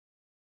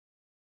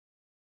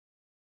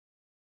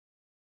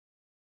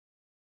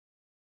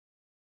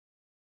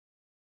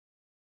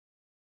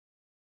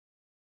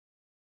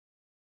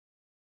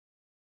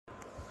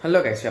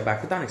Hello guys, we are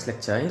back with our next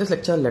lecture. In this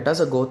lecture, let us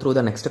go through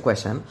the next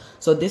question.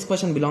 So this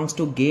question belongs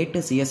to GATE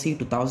CSE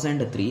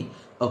 2003.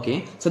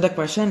 Okay, so the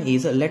question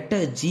is, let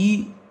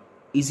G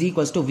is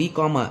equals to V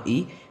comma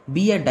E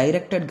be a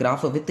directed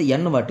graph with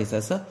n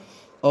vertices.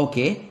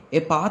 Okay, a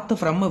path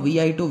from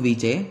Vi to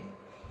Vj.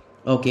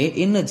 Okay,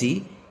 in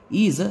G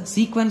is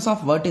sequence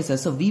of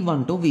vertices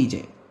V1 to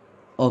Vj.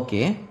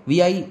 Okay,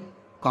 Vi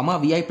comma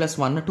Vi plus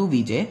 1 to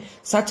Vj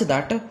such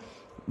that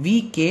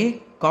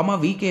Vk comma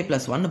Vk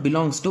plus 1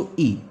 belongs to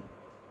E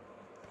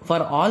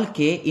for all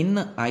k in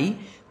I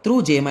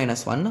through j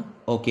minus 1.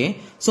 Okay,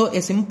 so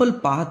a simple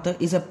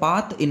path is a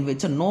path in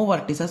which no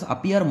vertices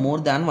appear more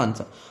than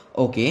once.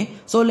 Okay,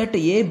 so let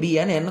A be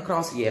an n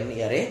cross n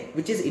array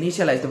which is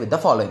initialized with the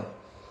following.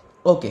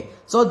 Okay,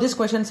 so this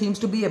question seems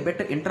to be a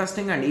bit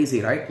interesting and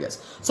easy, right?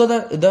 Yes. So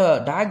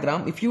the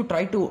diagram, if you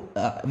try to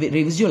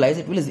visualize,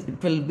 it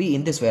will be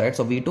in this way, right?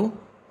 So V2,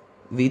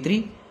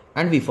 V3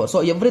 and V4.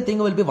 So everything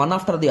will be one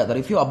after the other.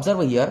 If you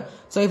observe here,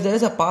 so if there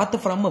is a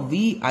path from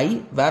Vi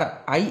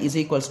where I is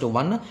equals to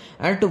 1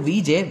 and to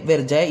Vj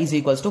where j is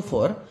equals to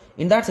 4,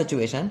 in that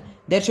situation,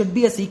 there should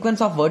be a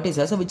sequence of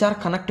vertices which are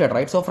connected,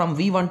 right? So from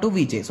V1 to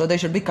Vj, so they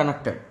should be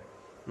connected.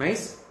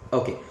 Nice.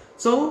 Okay.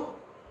 So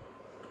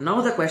now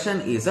the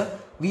question is,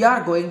 we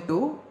are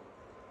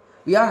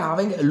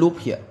having a loop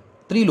here,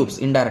 3 loops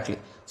indirectly.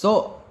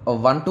 So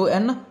 1 to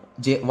n,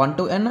 1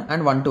 to n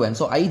and 1 to n.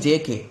 So I, j,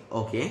 k.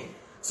 Okay.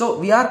 So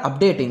we are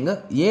updating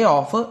a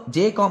of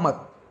j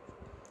comma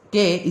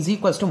k is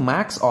equals to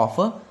max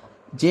of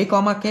j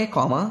comma k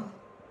comma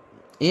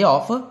a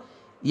of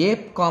a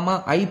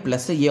comma I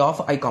plus a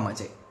of I comma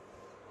j.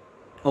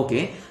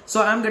 Okay,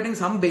 so I am getting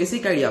some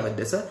basic idea with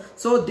this.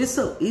 So this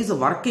is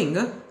working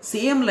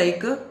same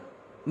like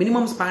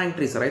minimum spanning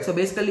trees, right? So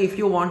basically, if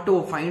you want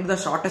to find the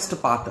shortest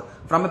path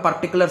from a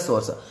particular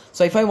source,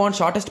 so if I want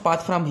shortest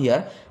path from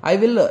here, I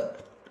will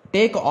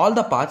take all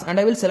the paths and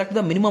I will select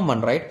the minimum one,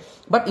 right?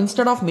 But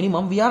instead of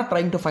minimum, we are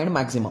trying to find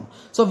maximum.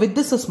 So with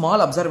this small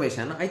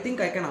observation, I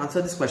think I can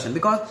answer this question,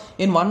 because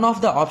in one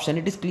of the option,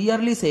 it is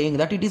clearly saying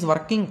that it is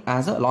working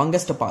as a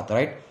longest path,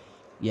 right?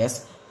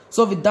 Yes.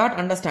 So with that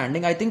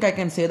understanding, I think I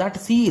can say that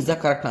C is the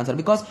correct answer,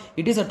 because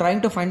it is trying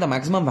to find the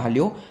maximum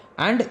value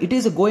and it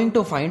is going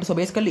to find. So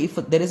basically, if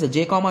there is a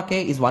j comma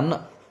k is one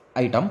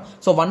item,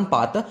 so one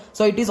path,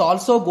 so it is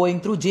also going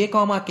through j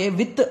comma k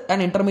with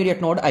an intermediate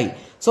node I.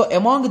 So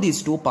among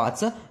these two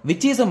paths,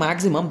 which is a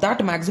maximum,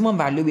 that maximum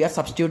value we are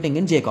substituting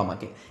in j comma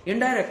k.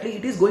 Indirectly,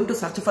 it is going to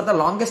search for the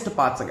longest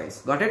paths,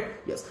 guys. Got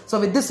it? Yes. So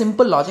with this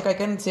simple logic, I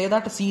can say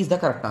that C is the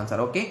correct answer.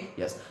 Okay.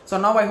 Yes. So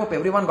now I hope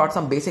everyone got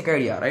some basic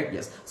idea, right?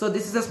 Yes. So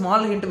this is a small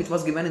hint which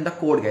was given in the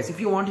code, guys. If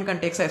you want, you can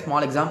take a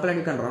small example and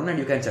you can run and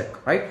you can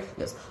check, right?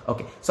 Yes.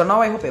 Okay. So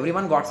now I hope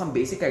everyone got some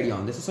basic idea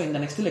on this. So in the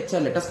next lecture,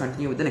 let us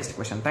continue with the next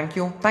question. Thank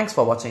you. Thanks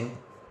for watching.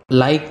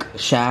 Like,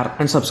 share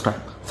and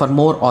subscribe for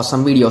more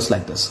awesome videos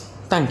like this.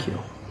 Thank you.